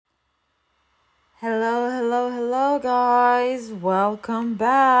Hello, guys. Welcome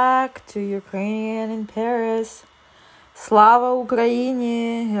back to Ukrainian in Paris. Slava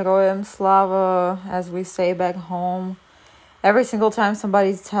Ukraini, Героям Slava, as we say back home. Every single time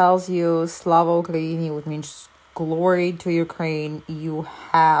somebody tells you Slava Ukraini, which means glory to Ukraine, you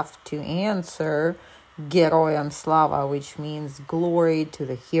have to answer Героям Slava, which means glory to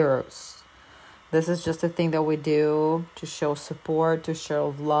the heroes. This is just a thing that we do to show support, to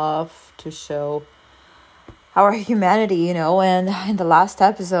show love, to show our humanity, And in the last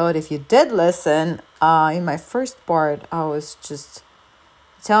episode, if you did listen, in my first part, I was just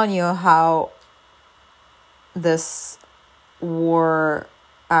telling you how this war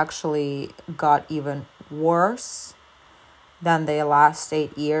actually got even worse than the last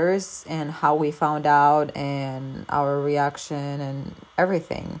 8 years and how we found out and our reaction and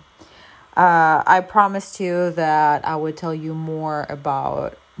everything. I promised you that I would tell you more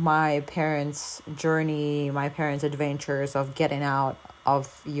about my parents' journey, my parents' adventures of getting out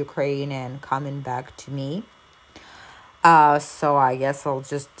of Ukraine and coming back to me. So I guess I'll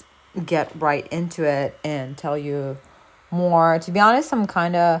just get right into it and tell you more. To be honest,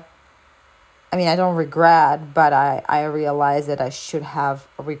 I don't regret, but I realized that I should have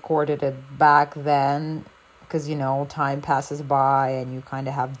recorded it back then because, time passes by and you kind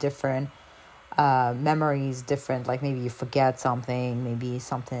of have different memories, different, like maybe you forget something, maybe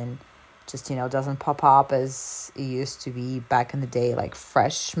something just, doesn't pop up as it used to be back in the day, like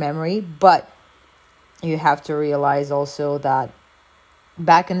fresh memory. But you have to realize also that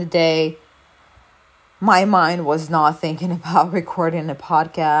back in the day, my mind was not thinking about recording a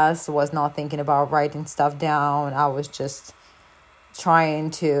podcast, was not thinking about writing stuff down. I was just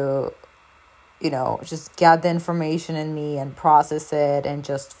trying to just get the information in me and process it and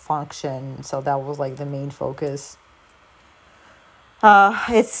just function. So that was like the main focus.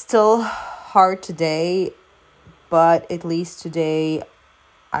 It's still hard today, but at least today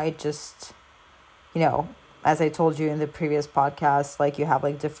I just, as I told you in the previous podcast, like you have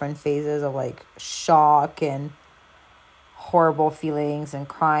like different phases of like shock and horrible feelings and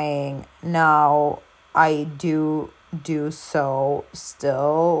crying. Now I do so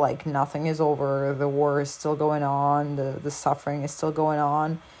still, like nothing is over. The war is still going on. The suffering is still going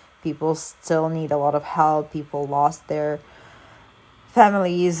on. People still need a lot of help. People lost their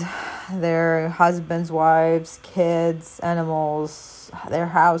families, their husbands, wives, kids, animals, their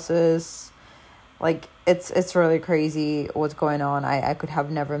houses. Like it's really crazy what's going on. I could have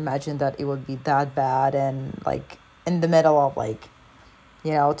never imagined that it would be that bad and like in the middle of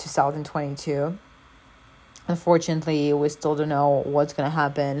 2022. Unfortunately, we still don't know what's going to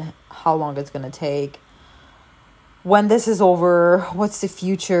happen, how long it's going to take, when this is over, what's the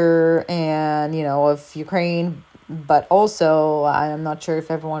future, and, of Ukraine. But also, I'm not sure if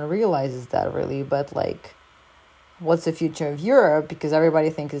everyone realizes that really, but, what's the future of Europe? Because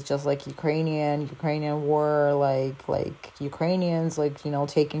everybody thinks it's just, Ukrainian war, like Ukrainians,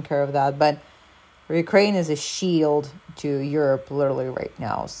 taking care of that. But Ukraine is a shield to Europe literally right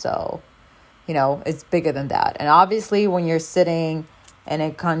now, so it's bigger than that. And obviously when you're sitting in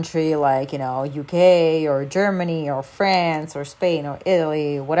a country like, UK or Germany or France or Spain or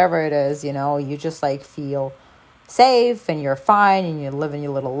Italy, whatever it is, you just feel safe and you're fine and you're living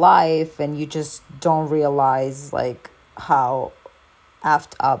your little life and you just don't realize how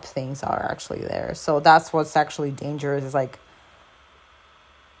effed up things are actually there. So that's what's actually dangerous is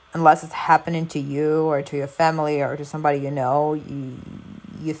unless it's happening to you or to your family or to somebody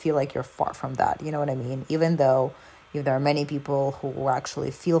you feel like you're far from that. You know what I mean? Even though there are many people who actually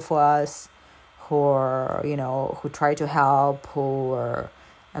feel for us, who are, who try to help, who are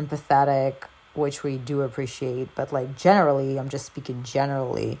empathetic, which we do appreciate. But generally, I'm just speaking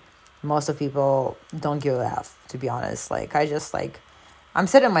generally, most of people don't give a F, to be honest. I'm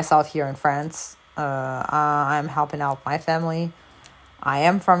sitting myself here in France. I'm helping out my family. I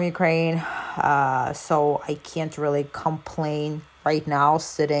am from Ukraine, so I can't really complain right now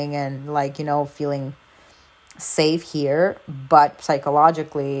sitting and feeling safe here. But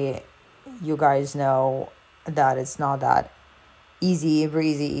psychologically, you guys know that it's not that easy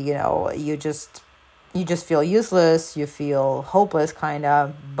breezy. You just feel useless, you feel hopeless kind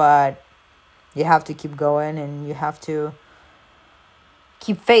of, but you have to keep going and you have to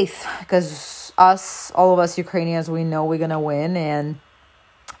keep faith because all of us Ukrainians, we know we're gonna win and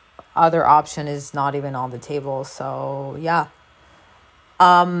other option is not even on the table. So yeah.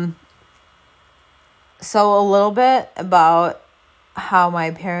 So a little bit about how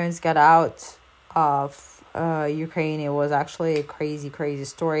my parents got out of Ukraine. It was actually a crazy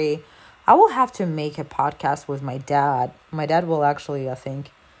story. I will have to make a podcast with my dad. My dad will actually, I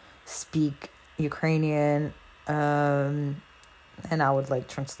think, speak Ukrainian, and I would like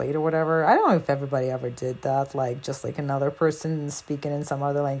translate or whatever. I don't know if everybody ever did that, like just like another person speaking in some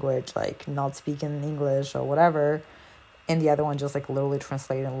other language, like not speaking English or whatever, and the other one just like literally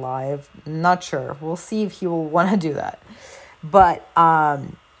translating live. Not sure. We'll see if he will want to do that. But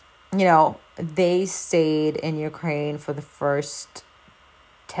they stayed in Ukraine for the first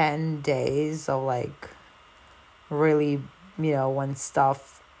 10 days of like really, when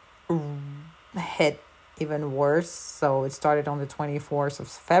stuff hit even worse. So it started on the 24th of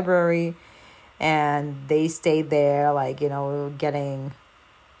February, and they stayed there like, getting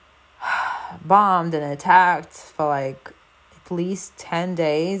bombed and attacked for like at least 10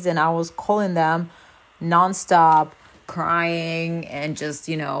 days. And I was calling them nonstop, crying and just,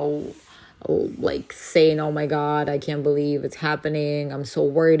 like saying, oh my God, I can't believe it's happening. I'm so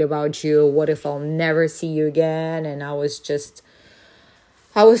worried about you. What if I'll never see you again? And I was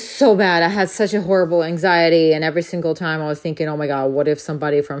so bad. I had such a horrible anxiety. And every single time I was thinking, oh my God, what if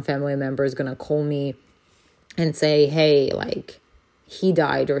somebody from family member is going to call me and say, hey, like he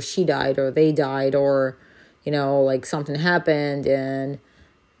died or she died or they died or, like something happened. And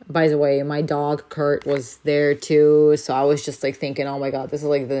by the way, my dog Kurt was there too. So I was just like thinking, oh my God, this is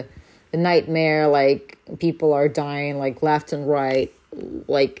like the nightmare. Like people are dying like left and right.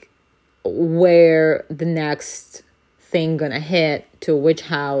 Like where the next thing gonna hit, to which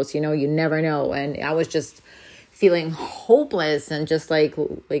house, you never know. And I was just feeling hopeless and just like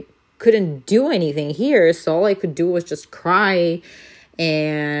couldn't do anything here. So all I could do was just cry.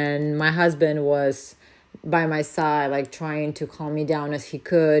 And my husband was by my side, like trying to calm me down as he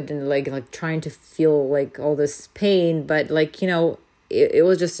could, and like trying to feel like all this pain. But like, it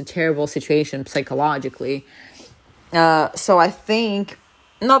was just a terrible situation psychologically. So I think,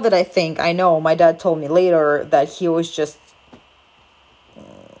 not that I know, my dad told me later that he was just,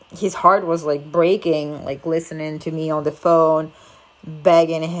 his heart was like breaking, like listening to me on the phone,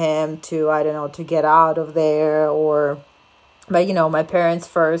 begging him to, I don't know, to get out of there. But my parents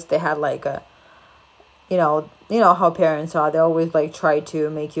first, they had like a, you know how parents are. They always like try to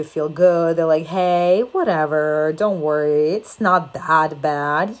make you feel good. They're like, hey, whatever, don't worry, it's not that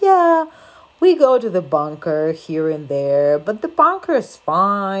bad. Yeah, we go to the bunker here and there, but the bunker is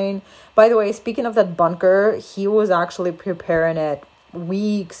fine. By the way, speaking of that bunker, he was actually preparing it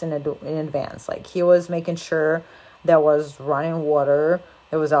weeks in advance. Like he was making sure there was running water,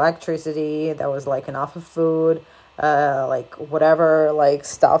 there was electricity, there was like enough of food, like whatever like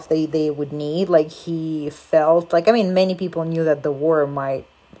stuff they would need. Like he felt like, many people knew that the war might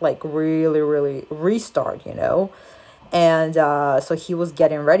like really, really restart, and so he was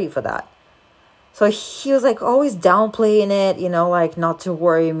getting ready for that. So he was like always downplaying it, like not to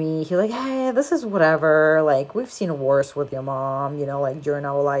worry me. He's like, hey, this is whatever. Like we've seen worse with your mom, like during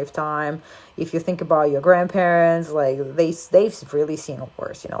our lifetime. If you think about your grandparents, like they've really seen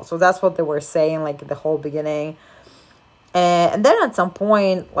worse, So that's what they were saying, like at the whole beginning. And then at some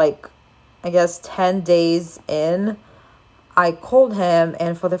point, like I guess 10 days in, I called him,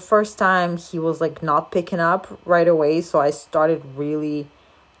 and for the first time, he was like not picking up right away. So I started really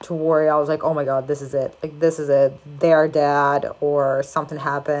to worry. I was like, oh my God, this is it. Like, this is it. They're dead, or something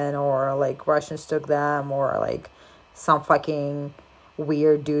happened, or like Russians took them, or like some fucking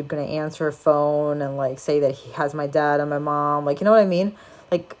weird dude gonna answer a phone and like say that he has my dad and my mom. Like, you know what I mean?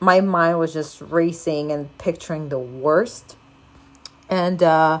 Like my mind was just racing and picturing the worst. And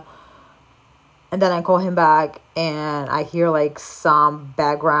then I call him back, and I hear like some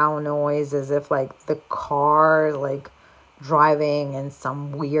background noise as if like the car like driving in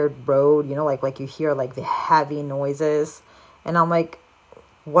some weird road, like you hear like the heavy noises. And I'm like,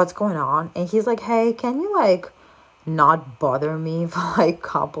 what's going on? And he's like, hey, can you like not bother me for like a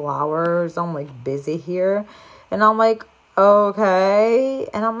couple hours? I'm like busy here. And I'm like, okay.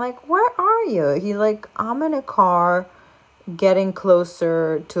 And I'm like, where are you? He's like, I'm in a car getting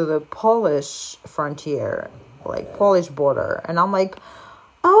closer to the Polish frontier, like Polish border. And I'm like,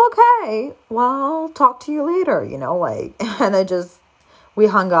 oh, okay, well, I'll talk to you later, like. And we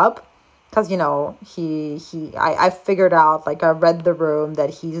hung up because, I figured out, like I read the room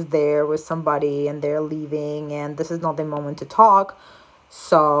that he's there with somebody and they're leaving, and this is not the moment to talk.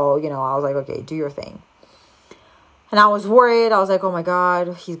 So, I was like, okay, do your thing. And I was worried. I was like, oh my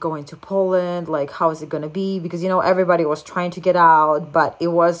God, he's going to Poland. Like, how is it going to be? Because, everybody was trying to get out, but it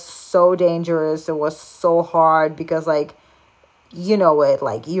was so dangerous. It was so hard because, like,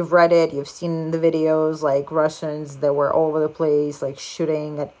 like you've read it, you've seen the videos, like Russians that were all over the place, like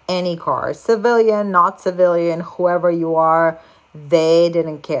shooting at any car, civilian, not civilian, whoever you are, they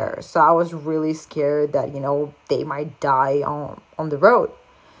didn't care. So I was really scared that, they might die on the road.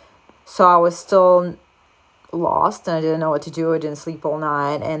 So I was still lost and I didn't know what to do. I didn't sleep all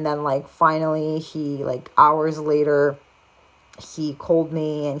night. And then like finally he, like hours later, he called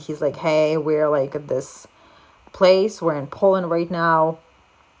me and he's like, hey, we're like at this place. We're in Poland right now.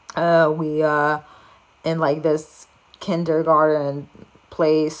 We in like this kindergarten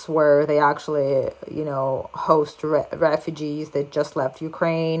place where they actually, host refugees that just left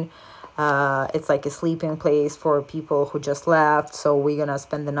Ukraine. It's like a sleeping place for people who just left. So we're gonna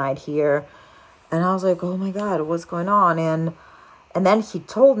spend the night here. And I was like, oh my God, what's going on? And then he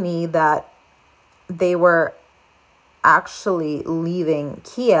told me that they were actually leaving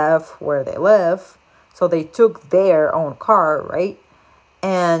Kiev, where they live. So they took their own car, right?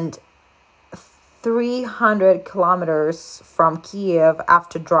 And 300 kilometers from Kiev,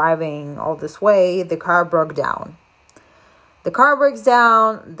 after driving all this way, the car broke down. The car breaks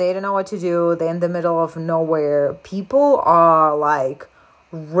down. They don't know what to do. They're in the middle of nowhere. People are like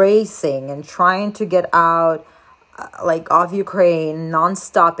racing and trying to get out of Ukraine,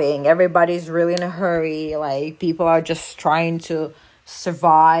 non-stopping. Everybody's really in a hurry. Like people are just trying to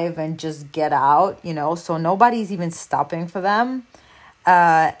survive and just get out, so nobody's even stopping for them.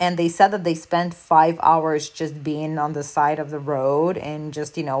 And they said that they spent 5 hours just being on the side of the road and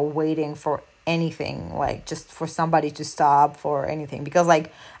just, waiting for anything, like just for somebody to stop for anything. Because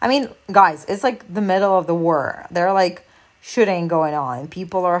guys, it's like the middle of the war. They're like shooting going on.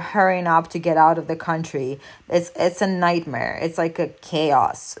 People are hurrying up to get out of the country. It's a nightmare. It's like a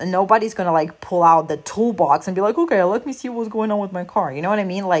chaos. And nobody's gonna like pull out the toolbox and be like, okay, let me see what's going on with my car. You know what I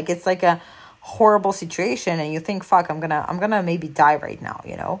mean? Like it's like a horrible situation and you think, fuck, I'm gonna maybe die right now,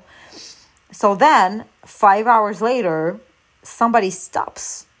 So then 5 hours later, somebody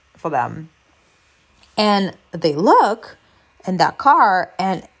stops for them. And they look in that car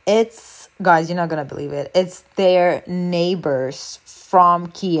and it's, guys, you're not going to believe it. It's their neighbors from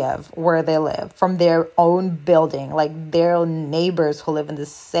Kiev, where they live, from their own building, like their neighbors who live in the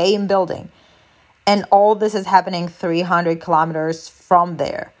same building. And all this is happening 300 kilometers from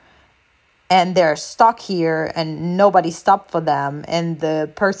there. And they're stuck here and nobody stopped for them. And the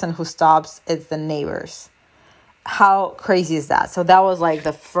person who stops is the neighbors. How crazy is that? So that was like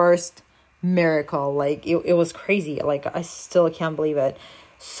the first miracle. Like it was crazy. Like I still can't believe it.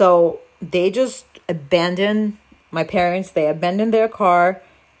 So they just abandoned my parents. They abandoned their car.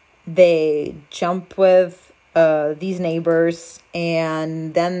 They jumped with these neighbors.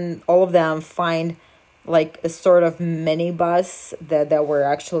 And then all of them find like a sort of minibus that were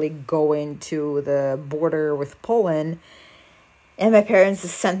actually going to the border with Poland. And my parents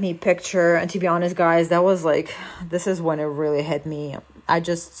just sent me a picture. And to be honest, guys, that was like, this is when it really hit me. I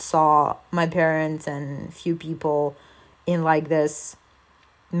just saw my parents and a few people in like this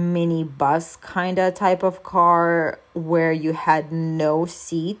mini bus kind of type of car where you had no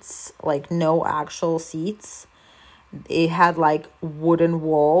seats, like no actual seats. It had like wooden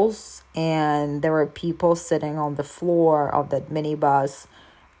walls and there were people sitting on the floor of that minibus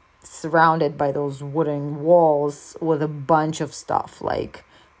surrounded by those wooden walls with a bunch of stuff. Like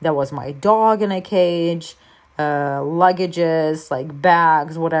there was my dog in a cage, luggages, like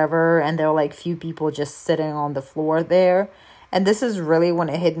bags, whatever. And there were like few people just sitting on the floor there. And this is really when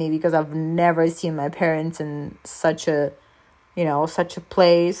it hit me because I've never seen my parents in such a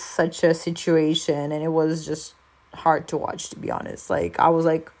place, such a situation. And it was just hard to watch, to be honest. Like I was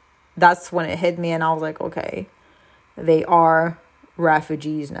like, that's when it hit me and I was like, okay, they are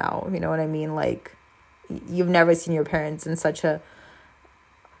refugees now. You know what I mean? Like you've never seen your parents in such a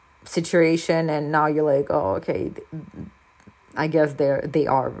situation and now you're like, oh, okay, I guess they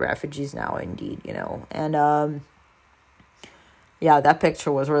are refugees now indeed, And yeah, that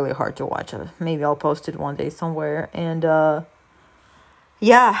picture was really hard to watch. Maybe I'll post it one day somewhere. And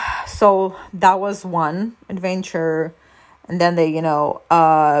yeah, so that was one adventure. And then they,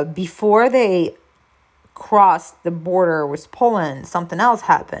 before they crossed the border with Poland, something else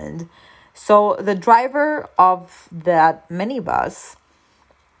happened. So the driver of that minibus,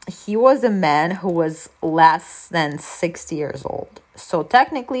 he was a man who was less than 60 years old. So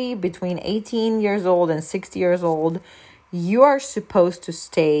technically, between 18 years old and 60 years old, you are supposed to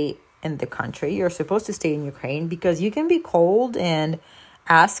stay in the country. You're supposed to stay in Ukraine because you can be called and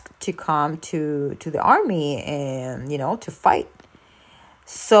asked to come to the army and, to fight.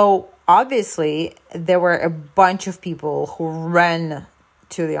 So obviously, there were a bunch of people who ran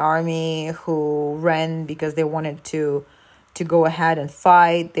to the army, who ran because they wanted to go ahead and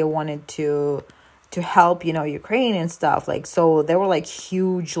fight. They wanted to help, Ukraine and stuff. Like, so there were like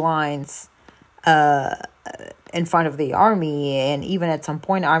huge lines in front of the army. And even at some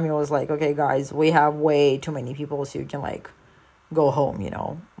point, army was like, okay, guys, we have way too many people, so you can like go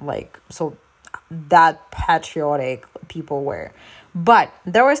home, like, so that patriotic people were. But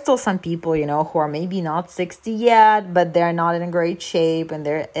there were still some people, who are maybe not 60 yet, but they're not in great shape and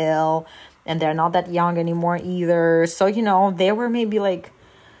they're ill and they're not that young anymore either. So, they were maybe like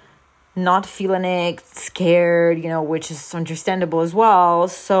not feeling it, scared, which is understandable as well.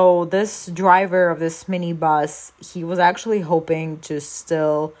 So this driver of this minibus, he was actually hoping to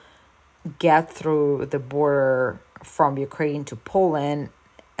still get through the border from Ukraine to Poland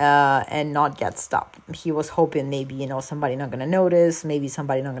and not get stopped. He was hoping maybe, somebody not going to notice, maybe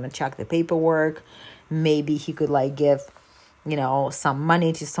somebody not going to check the paperwork. Maybe he could like give, some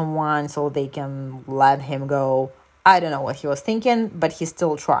money to someone so they can let him go. I don't know what he was thinking, but he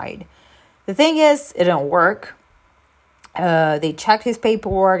still tried. The thing is, it didn't work. They checked his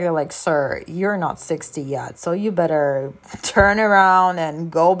paperwork. They're like, sir, you're not 60 yet, so you better turn around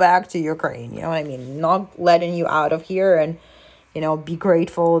and go back to Ukraine. You know what I mean? Not letting you out of here, and, be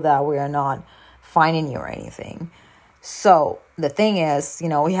grateful that we are not finding you or anything. So the thing is, he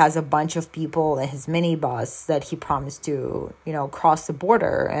has a bunch of people in his minibus that he promised to, cross the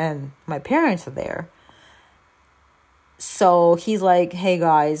border, and my parents are there. So he's like, hey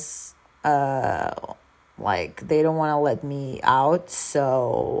guys, like they don't want to let me out.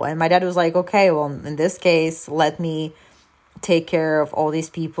 So, and my dad was like, okay, well, in this case, let me take care of all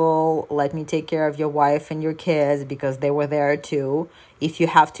these people. Let me take care of your wife and your kids because they were there too. If you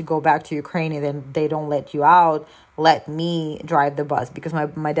have to go back to Ukraine and then they don't let you out, let me drive the bus because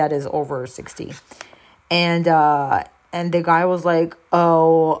my dad is over 60. And the guy was like,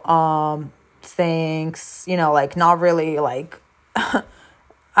 oh, thanks, like not really, like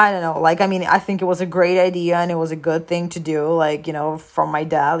I don't know, like, I mean, I think it was a great idea and it was a good thing to do, like, from my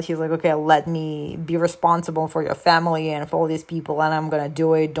dad. He's like, okay, let me be responsible for your family and for all these people, and I'm gonna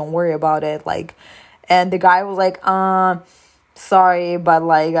do it, don't worry about it, like. And the guy was like, sorry, but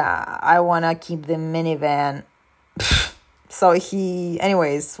like I want to keep the minivan. So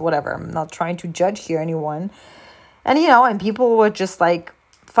anyways, whatever, I'm not trying to judge here anyone. And and people were just like,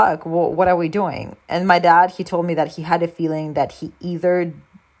 fuck, what are we doing? And my dad, he told me that he had a feeling that he either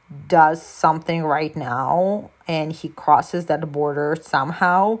does something right now and he crosses that border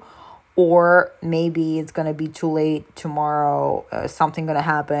somehow, or maybe it's gonna be too late tomorrow. Something gonna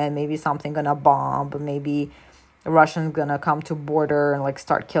happen, maybe something gonna bomb, maybe Russians gonna come to border and like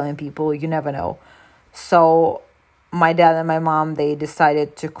start killing people. You never know. So my dad and my mom, they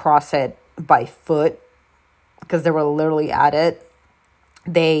decided to cross it by foot because they were literally at it.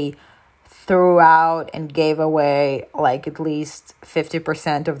 They threw out and gave away like at least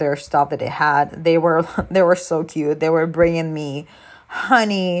 50% of their stuff that they had. They were so cute. They were bringing me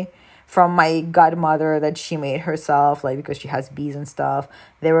honey from my godmother that she made herself, like because she has bees and stuff.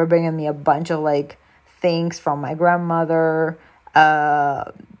 They were bringing me a bunch of like things from my grandmother,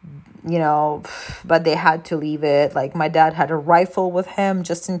 but they had to leave it. Like my dad had a rifle with him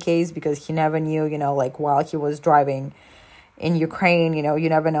just in case, because he never knew, like while he was driving in Ukraine, you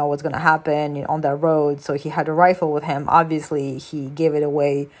never know what's going to happen on that road. So he had a rifle with him. Obviously, he gave it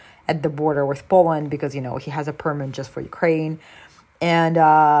away at the border with Poland because, he has a permit just for Ukraine. And,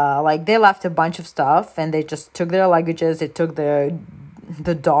 like, they left a bunch of stuff and they just took their luggages. They took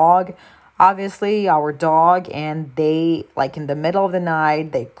the dog, obviously, our dog. And they, like, in the middle of the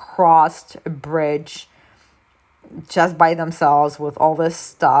night, they crossed a bridge just by themselves with all this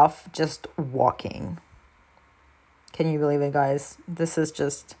stuff, just walking. Can you believe it, guys? This is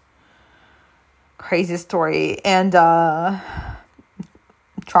just crazy story. And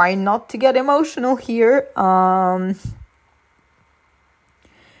trying not to get emotional here.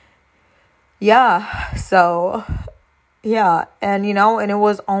 Yeah, so yeah, and and it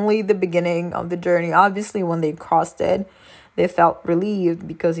was only the beginning of the journey. Obviously, when they crossed it, they felt relieved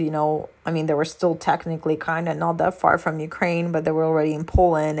because they were still technically kind of not that far from Ukraine, but they were already in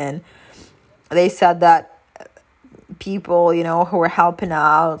Poland. And they said that people, who were helping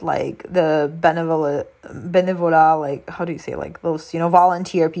out, like the benevola, like, how do you say, like those,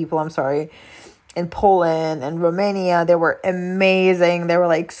 volunteer people, I'm sorry, in Poland and Romania, they were amazing. They were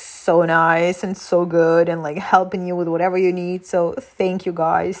like so nice and so good and like helping you with whatever you need. So thank you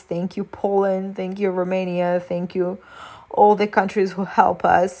guys. Thank you, Poland. Thank you, Romania. Thank you, all the countries who help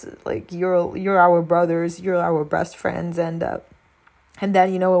us. Like you're our brothers. You're our best friends. And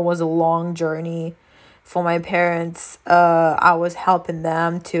then, it was a long journey for my parents. I was helping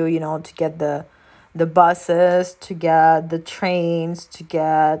them to get the buses, to get the trains, to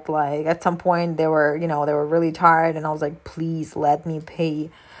get, like, at some point they were really tired, and I was like, please let me pay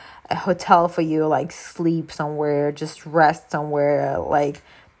a hotel for you, like sleep somewhere, just rest somewhere, like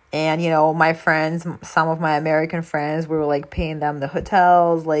And, my friends, some of my American friends, we were like paying them the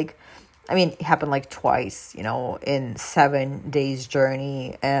hotels. Like, I mean, it happened like twice, in 7 days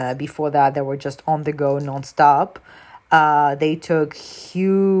journey. Before that, they were just on the go nonstop. They took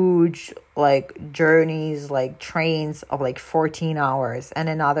huge like journeys, like trains of like 14 hours and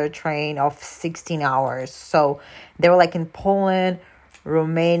another train of 16 hours. So they were like in Poland,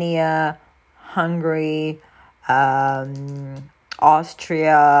 Romania, Hungary,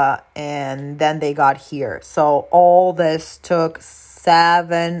 Austria, and then they got here. So all this took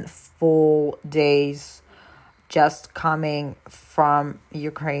 7 full days just coming from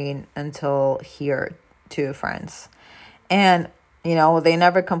Ukraine until here to France. And, they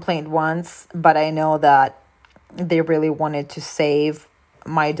never complained once, but I know that they really wanted to save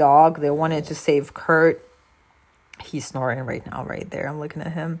my dog. They wanted to save Kurt. He's snoring right now, right there. I'm looking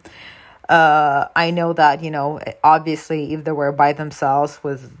at him. I know that, obviously if they were by themselves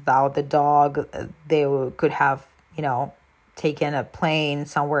without the dog, they could have, taken a plane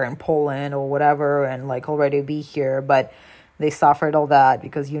somewhere in Poland or whatever and like already be here. But they suffered all that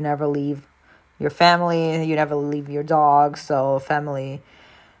because you never leave your family, you never leave your dog. So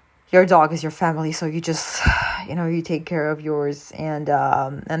your dog is your family. So you just, you take care of yours. And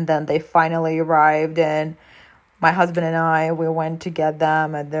then they finally arrived, and my husband and I, we went to get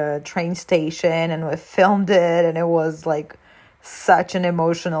them at the train station and we filmed it. And it was like such an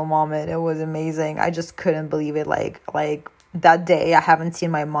emotional moment. It was amazing. I just couldn't believe it. Like that day, I haven't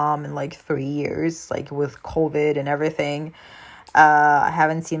seen my mom in like 3 years, like with COVID and everything. I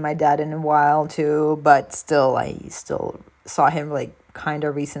haven't seen my dad in a while too, but still, I still saw him like kind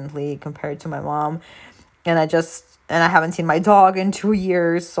of recently compared to my mom. And I haven't seen my dog in 2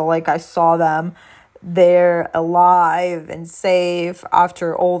 years. So like I saw them, they're alive and safe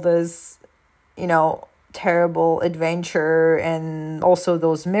after all this, terrible adventure and also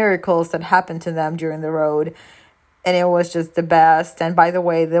those miracles that happened to them during the road. And it was just the best. And by the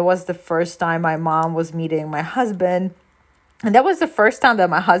way, that was the first time my mom was meeting my husband. And that was the first time that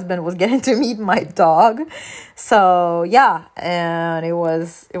my husband was getting to meet my dog. So yeah, and it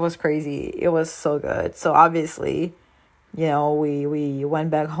was crazy. It was so good. So obviously, we went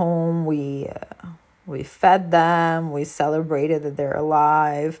back home. We fed them. We celebrated that they're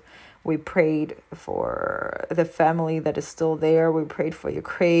alive. We prayed for the family that is still there. We prayed for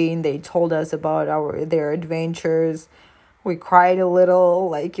Ukraine. They told us about their adventures. We cried a little.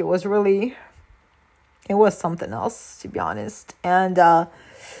 Like it was something else, to be honest. And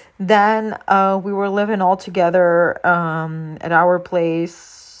then we were living all together at our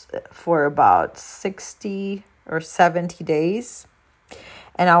place for about 60 or 70 days.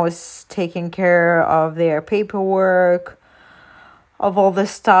 And I was taking care of their paperwork, of all the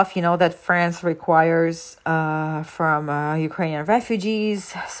stuff, that France requires from Ukrainian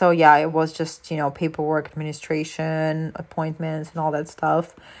refugees. So yeah, it was just, paperwork, administration, appointments, and all that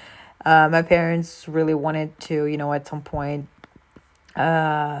stuff. My parents really wanted to, at some point,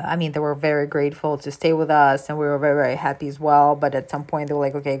 they were very grateful to stay with us, and we were very, very happy as well. But at some point they were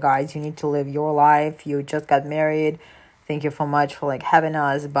like, okay, guys, you need to live your life. You just got married. Thank you so much for like having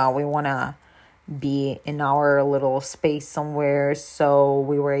us, but we want to be in our little space somewhere. So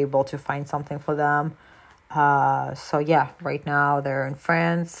we were able to find something for them. So yeah, right now they're in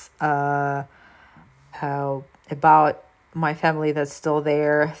France. About my family that's still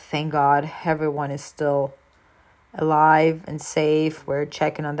there, thank God everyone is still alive and safe. We're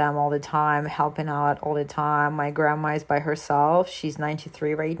checking on them all the time, helping out all the time. My grandma is by herself. She's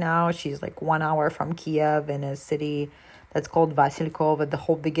 93 right now. She's like 1 hour from Kiev in a city that's called Vasilkov. At the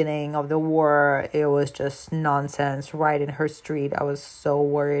whole beginning of the war, it was just nonsense right in her street. I was so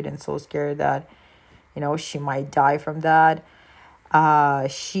worried and so scared that, she might die from that.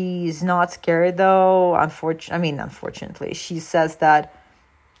 She's not scared though. Unfortunately, she says that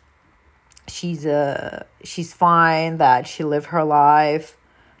she's fine, that she lived her life,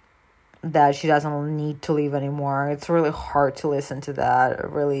 that she doesn't need to leave anymore. It's really hard to listen to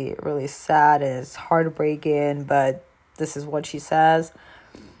that. Really, really sad, and it's heartbreaking, but this is what she says.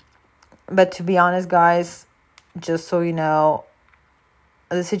 But to be honest, guys, just so you know,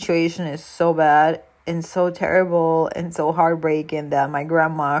 the situation is so bad and so terrible and so heartbreaking that my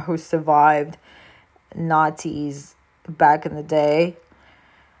grandma, who survived Nazis back in the day,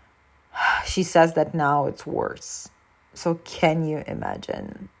 she says that now it's worse. So can you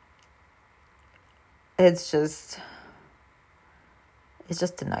imagine? It's just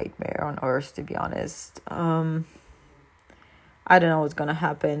a nightmare on earth, to be honest. I don't know what's gonna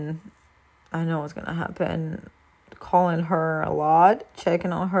happen. I know what's gonna happen. Calling her a lot,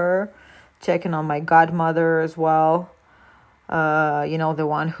 checking on her, checking on my godmother as well. The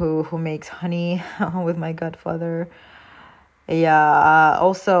one who makes honey with my godfather. Yeah,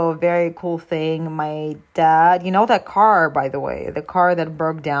 also a very cool thing. My dad, that car, by the way, the car that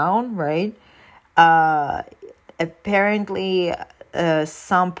broke down, right? Apparently,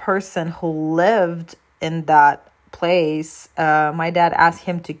 some person who lived in that place, my dad asked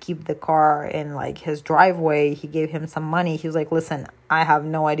him to keep the car in like his driveway. He gave him some money. He was like, listen, I have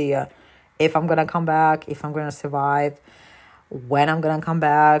no idea if I'm gonna come back, if I'm gonna survive, when I'm gonna come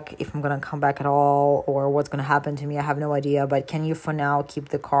back, if I'm gonna come back at all, or what's gonna happen to me. I have no idea, but can you for now keep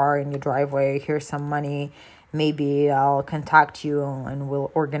the car in your driveway? Here's some money. Maybe I'll contact you and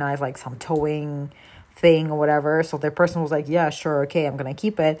we'll organize like some towing thing or whatever. So the person was like, yeah, sure, okay, I'm gonna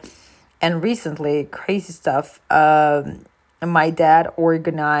keep it. And recently, crazy stuff, my dad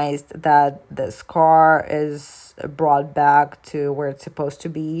organized that this car is brought back to where it's supposed to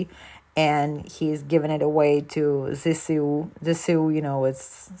be, and he's given it away to ZSU. ZSU,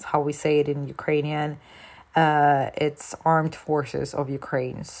 it's how we say it in Ukrainian. It's Armed Forces of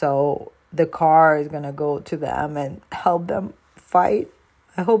Ukraine. So the car is going to go to them and help them fight.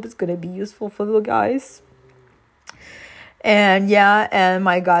 I hope it's going to be useful for the guys. And and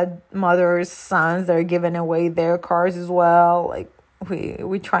my godmother's sons, they're giving away their cars as well. Like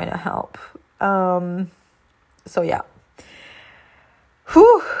we trying to help. So yeah.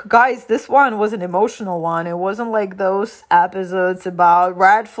 Whew, guys, this one was an emotional one. It wasn't like those episodes about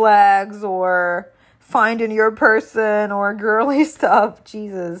red flags or finding your person or girly stuff.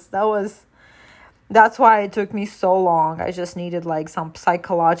 Jesus, that's why it took me so long. I just needed like some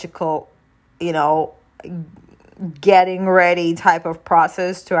psychological, getting ready type of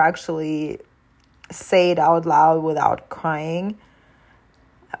process to actually say it out loud without crying,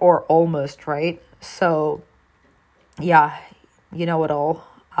 or almost, right? So yeah, you know it all.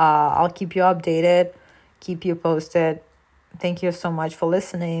 I'll keep you updated, keep you posted. Thank you so much for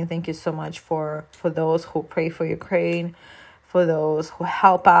listening. Thank you so much for those who pray for Ukraine, for those who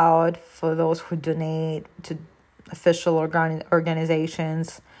help out, for those who donate to official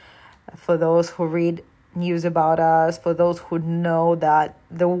organizations, for those who read news about us, for those who know that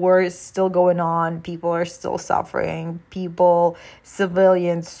the war is still going on, people are still suffering,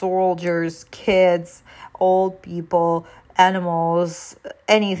 civilians, soldiers, kids, old people, animals,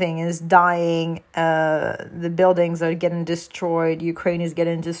 anything is dying. The buildings are getting destroyed. Ukraine is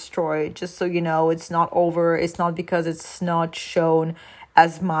getting destroyed. Just so you know, it's not over. It's not because it's not shown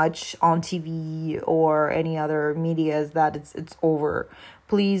as much on TV or any other media as that it's over.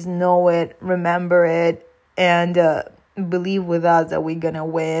 Please know it, remember it, and believe with us that we're gonna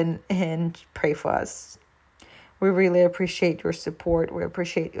win, and pray for us. We really appreciate your support. We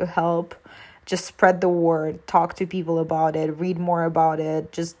appreciate your help. Just spread the word, talk to people about it, read more about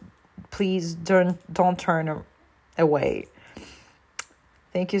it. Just please don't turn away.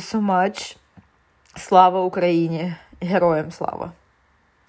 Thank you so much. Слава Україні! Героям слава!